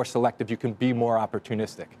be more selective. You can be more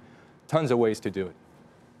opportunistic. Tons of ways to do it.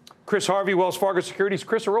 Chris Harvey, Wells Fargo Securities.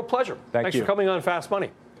 Chris, a real pleasure. Thanks for coming on Fast Money.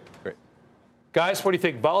 Great. Guys, what do you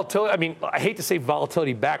think? Volatility, I mean, I hate to say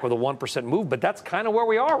volatility back with a 1% move, but that's kind of where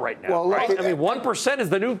we are right now, well, right? I mean, 1% is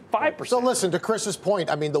the new 5%. So listen, to Chris's point,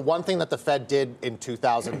 I mean, the one thing that the Fed did in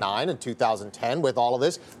 2009 and 2010 with all of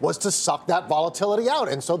this was to suck that volatility out.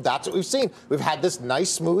 And so that's what we've seen. We've had this nice,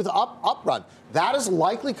 smooth up run. That is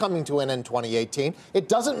likely coming to an end in 2018. It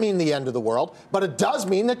doesn't mean the end of the world, but it does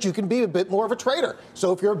mean that you can be a bit more of a trader.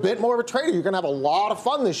 So if you're a bit more of a trader, you're going to have a lot of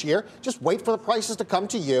fun this year. Just wait for the prices to come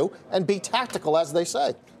to you and be tactical, as they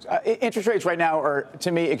say. Interest rates right now are,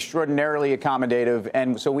 to me, extraordinarily accommodative.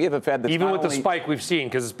 And so we have a Fed that's even with the spike we've seen,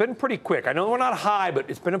 because it's been pretty quick. I know we're not high, but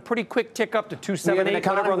it's been a pretty quick tick up to 2.78. We have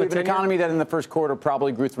an economy that in the first quarter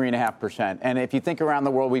probably grew 3.5%. And if you think around the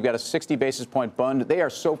world, we've got a 60 basis point bund. They are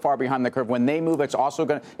so far behind the curve. When they move, it's also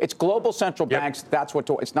going to, it's global central banks. That's what,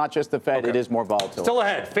 it's not just the Fed. It is more volatile. Still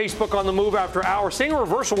ahead. Facebook on the move after hours. Seeing a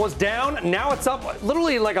reversal was down. Now it's up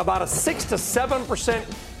literally like about a 6 to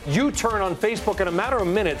 7% U-turn on Facebook in a matter of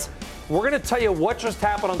minutes. We're going to tell you what just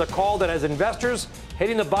happened on the call that has investors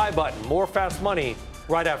hitting the buy button. More Fast Money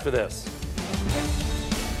right after this.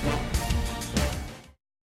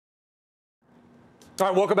 All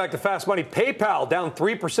right, welcome back to Fast Money. PayPal down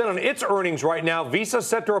 3% on its earnings right now. Visa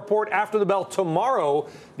set to report after the bell tomorrow.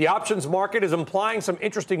 The options market is implying some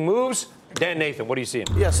interesting moves. Dan Nathan, what are you seeing?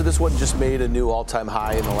 Yeah, so this one just made a new all-time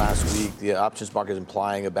high in the last week. The options market is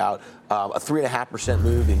implying about a 3.5%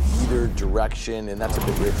 move in either direction, and that's a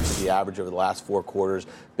bit rich for the average over the last 4 quarters.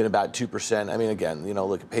 Been about 2%. I mean, again,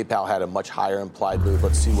 look, PayPal had a much higher implied move.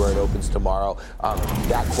 Let's see where it opens tomorrow.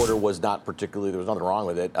 That quarter was not particularly, there was nothing wrong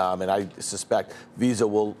with it, and I suspect Visa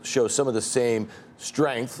will show some of the same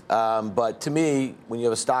strength. But to me, when you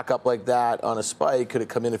have a stock up like that on a spike, could it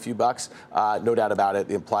come in a few bucks? No doubt about it.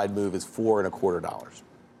 The implied move is $4.25.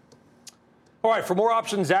 All right, for more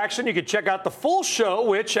options action, you can check out the full show,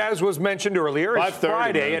 which, as was mentioned earlier, is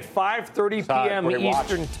Friday at 5:30 p.m.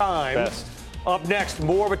 Eastern Time. Best. Up next,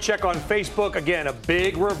 more of a check on Facebook. Again, a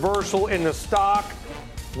big reversal in the stock.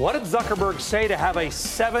 What did Zuckerberg say to have a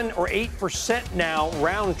 7 or 8% now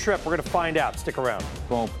round trip? We're going to find out. Stick around.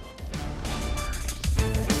 Boom.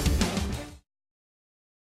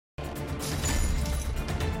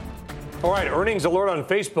 All right, earnings alert on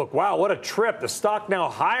Facebook. Wow, what a trip. The stock now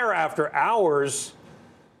higher after hours.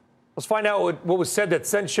 Let's find out what was said that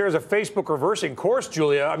sent shares of Facebook reversing course,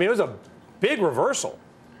 Julia. I mean, it was a big reversal.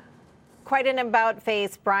 Quite an about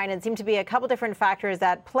face, Brian. It seemed to be a couple different factors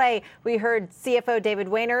at play. We heard CFO David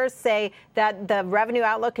Wehner say that the revenue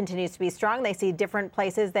outlook continues to be strong. They see different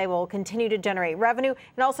places they will continue to generate revenue,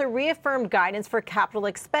 and also reaffirmed guidance for capital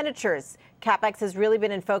expenditures. CapEx has really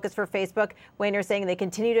been in focus for Facebook. Wehner saying they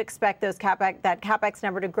continue to expect that CapEx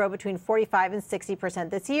number to grow between 45 and 60%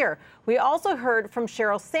 this year. We also heard from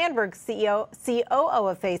Sheryl Sandberg, COO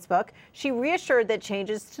of Facebook. She reassured that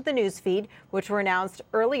changes to the news feed, which were announced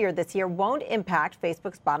earlier this year, won't impact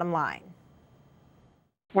Facebook's bottom line.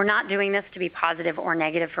 We're not doing this to be positive or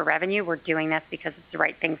negative for revenue. We're doing this because it's the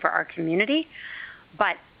right thing for our community.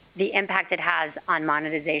 But the impact it has on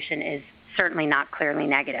monetization is certainly not clearly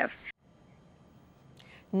negative.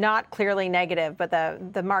 Not clearly negative, but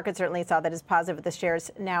the market certainly saw that as positive, with the shares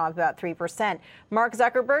now up about 3%. Mark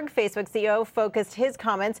Zuckerberg, Facebook CEO, focused his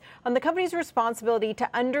comments on the company's responsibility to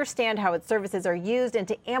understand how its services are used and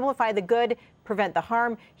to amplify the good, prevent the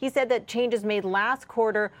harm. He said that changes made last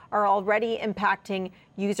quarter are already impacting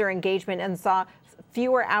user engagement and saw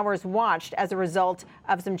fewer hours watched as a result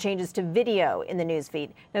of some changes to video in the newsfeed.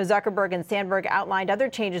 Now, Zuckerberg and Sandberg outlined other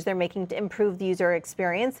changes they're making to improve the user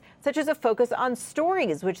experience, such as a focus on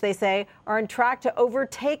stories, which they say are on track to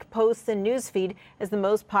overtake posts and newsfeed as the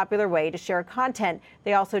most popular way to share content.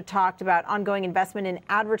 They also talked about ongoing investment in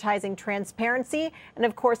advertising transparency and,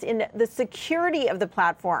 of course, in the security of the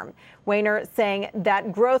platform. Weiner saying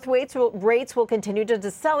that growth rates will continue to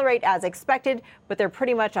decelerate as expected, but they're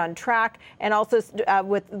pretty much on track. And also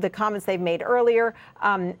with the comments they've made earlier,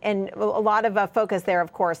 and a lot of focus there,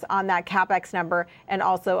 of course, on that CapEx number, and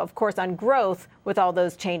also, of course, on growth with all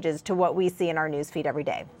those changes to what we see in our newsfeed every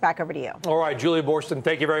day. Back over to you. All right, Julia Boorstin,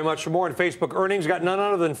 thank you very much. For more on Facebook earnings, got none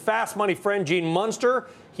other than Fast Money friend Gene Munster.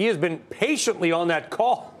 He has been patiently on that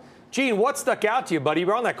call. Gene, what stuck out to you, buddy? You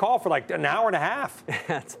were on that call for like an hour and a half.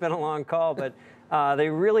 It's been a long call, but they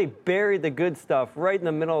really buried the good stuff right in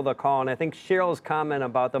the middle of the call. And I think Cheryl's comment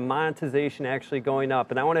about the monetization actually going up,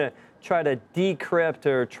 and I want to try to decrypt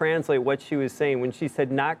or translate what she was saying when she said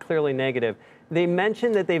not clearly negative. They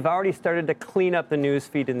mentioned that they've already started to clean up the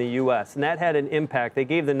newsfeed in the U.S., and that had an impact. They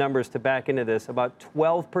gave the numbers to back into this, about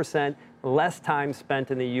 12% less time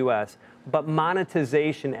spent in the U.S., but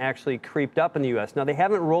monetization actually creeped up in the U.S. Now, they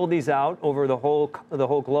haven't rolled these out over the whole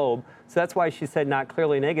globe, so that's why she said not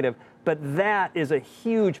clearly negative. But that is a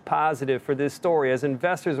huge positive for this story, as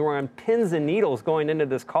investors were on pins and needles going into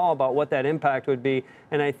this call about what that impact would be.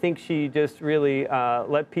 And I think she just really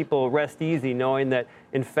let people rest easy, knowing that,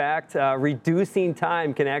 in fact, reducing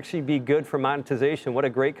time can actually be good for monetization. What a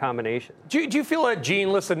great combination. Do you feel that,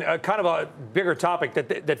 Gene, listen, kind of a bigger topic,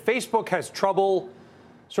 that Facebook has trouble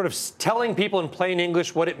sort of telling people in plain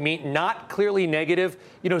English what it means, not clearly negative?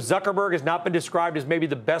 You know, Zuckerberg has not been described as maybe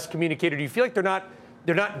the best communicator. Do you feel like they're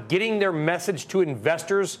not getting their message to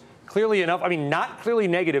investors clearly enough? I mean, not clearly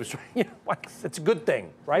negative. So, you know, it's a good thing,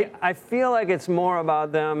 right? I feel like it's more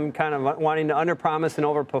about them kind of wanting to underpromise and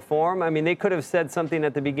overperform. I mean, they could have said something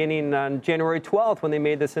at the beginning on January 12th when they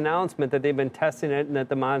made this announcement that they've been testing it and that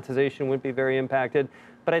the monetization wouldn't be very impacted.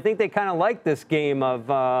 But I think they kind of like this game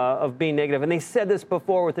of being negative. And they said this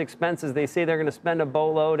before with expenses. They say they're going to spend a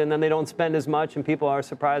boatload, and then they don't spend as much, and people are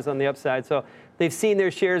surprised on the upside. So they've seen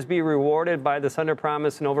their shares be rewarded by this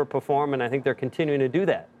underpromise and overperform, and I think they're continuing to do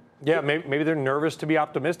that. Yeah, maybe they're nervous to be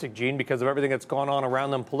optimistic, Gene, because of everything that's gone on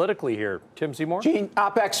around them politically here. Tim Seymour? Gene,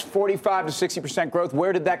 OPEX 45 to 60% growth.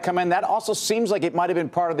 Where did that come in? That also seems like it might have been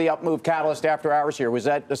part of the up-move catalyst after hours here. Was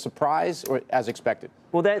that a surprise or as expected?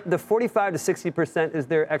 Well, the 45 to 60% is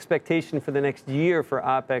their expectation for the next year for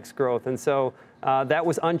OPEX growth. And so that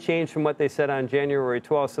was unchanged from what they said on January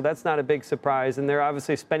 12th. So that's not a big surprise. And they're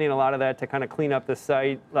obviously spending a lot of that to kind of clean up the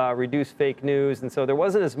site, reduce fake news. And so there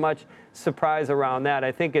wasn't as much surprise around that.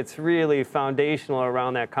 I think it's really foundational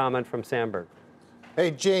around that comment from Sandberg.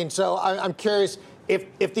 Hey, Gene, so I'm curious,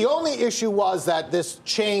 if the only issue was that this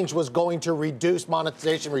change was going to reduce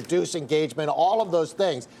monetization, reduce engagement, all of those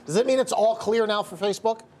things, does it mean it's all clear now for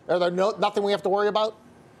Facebook? Are there nothing we have to worry about?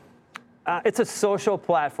 It's a social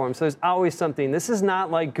platform, so there's always something. This is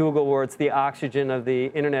not like Google, where it's the oxygen of the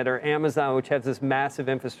internet, or Amazon, which has this massive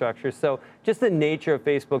infrastructure. So just the nature of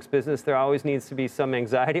Facebook's business, there always needs to be some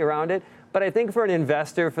anxiety around it. But I think for an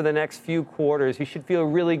investor for the next few quarters, you should feel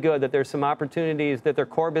really good that there's some opportunities, that their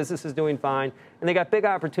core business is doing fine. And they got big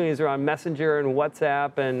opportunities around Messenger and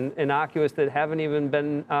WhatsApp and Innocuous that haven't even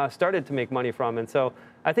been started to make money from. And so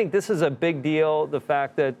I think this is a big deal, the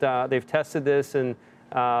fact that they've tested this and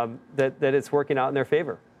that it's working out in their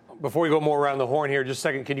favor. Before we go more around the horn here, just a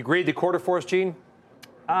second, can you grade the quarter for us, Gene?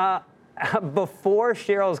 Before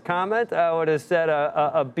Cheryl's comment, I would have said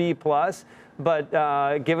a B+,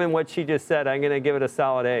 but given what she just said, I'm going to give it a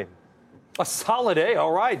solid A. A solid A,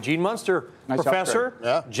 all right. Gene Munster, nice professor.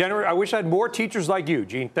 Yeah. I wish I had more teachers like you,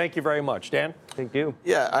 Gene. Thank you very much. Dan? Thank you.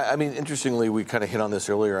 Yeah, I mean, interestingly, we kind of hit on this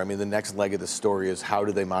earlier. I mean, the next leg of the story is how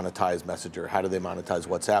do they monetize Messenger? How do they monetize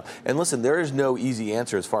WhatsApp? And listen, there is no easy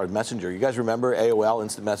answer as far as Messenger. You guys remember AOL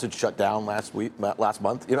Instant Message shut down last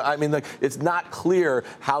month? You know, I mean, like, it's not clear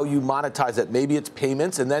how you monetize it. Maybe it's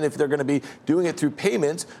payments, and then if they're going to be doing it through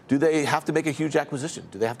payments, do they have to make a huge acquisition?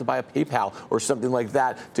 Do they have to buy a PayPal or something like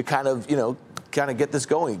that to kind of, you know, kind of get this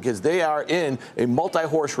going because they are in a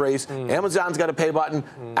multi-horse race. Amazon's got a pay button.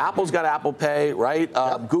 Apple's got Apple Pay, right?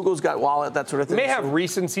 Google's got Wallet, that sort of thing. It may have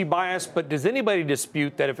recency bias, but does anybody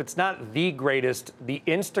dispute that if it's not the greatest, the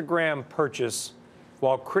Instagram purchase,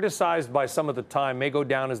 while criticized by some at the time, may go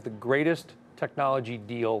down as the greatest technology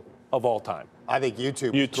deal of all time? I think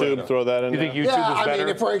YouTube. YouTube, throw that in. You think YouTube is better? I mean,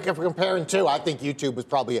 if we're comparing two, I think YouTube was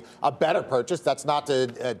probably a better purchase. That's not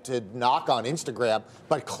to knock on Instagram,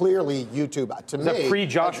 but clearly YouTube to me. Is that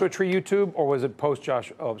pre-Joshua Tree YouTube, or was it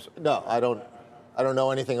post-Joshua? Oh, no, I don't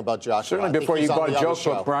know anything about Joshua. Certainly before you bought a joke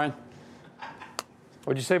book, Brian.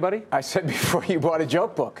 What'd you say, buddy? I said before you bought a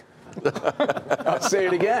joke book. I'll say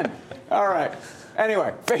it again. All right.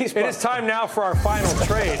 Anyway, Facebook. It is time now for our final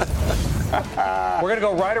trade. We're going to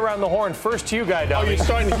go right around the horn. First to you, Guy Dami. Oh, you're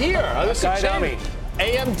starting here. Guy Dami.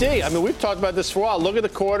 AMD. I mean, we've talked about this for a while. Look at the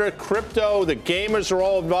quarter. Crypto. The gamers are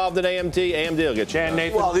all involved in AMD. AMD will get you.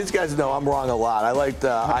 Nathan. Well, these guys know I'm wrong a lot. I liked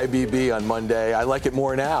IBB on Monday. I like it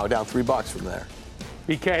more now, down $3 from there.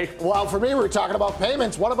 BK. Well, for me, we were talking about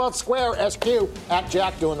payments. What about Square, SQ, at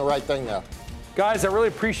Jack doing the right thing there? Guys, I really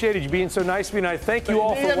appreciated you being so nice to me, and I thank you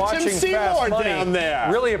all for watching Fast Money. Down there.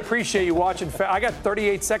 Really appreciate you watching. I got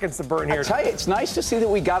 38 seconds to burn here. I tell you, it's nice to see that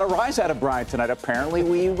we got a rise out of Brian tonight. Apparently,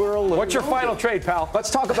 we were a little. What's your final trade, pal? Let's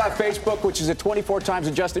talk about Facebook, which is a 24 times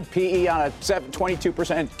adjusted PE on a 22%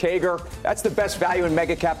 CAGR. That's the best value in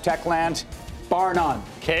mega cap tech land, bar none.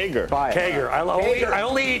 CAGR. Buy it. CAGR. I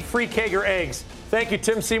only eat free CAGR eggs. Thank you,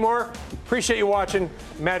 Tim Seymour. Appreciate you watching.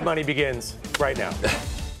 Mad Money begins right now.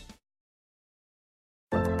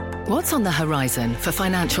 What's on the horizon for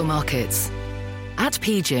financial markets? At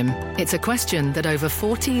PGIM, it's a question that over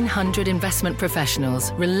 1,400 investment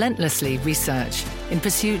professionals relentlessly research in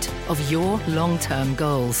pursuit of your long-term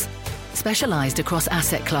goals. Specialized across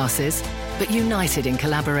asset classes, but united in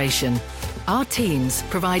collaboration, our teams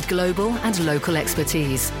provide global and local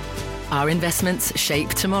expertise. Our investments shape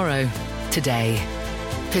tomorrow, today.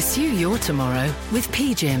 Pursue your tomorrow with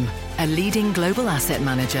PGIM, a leading global asset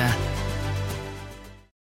manager.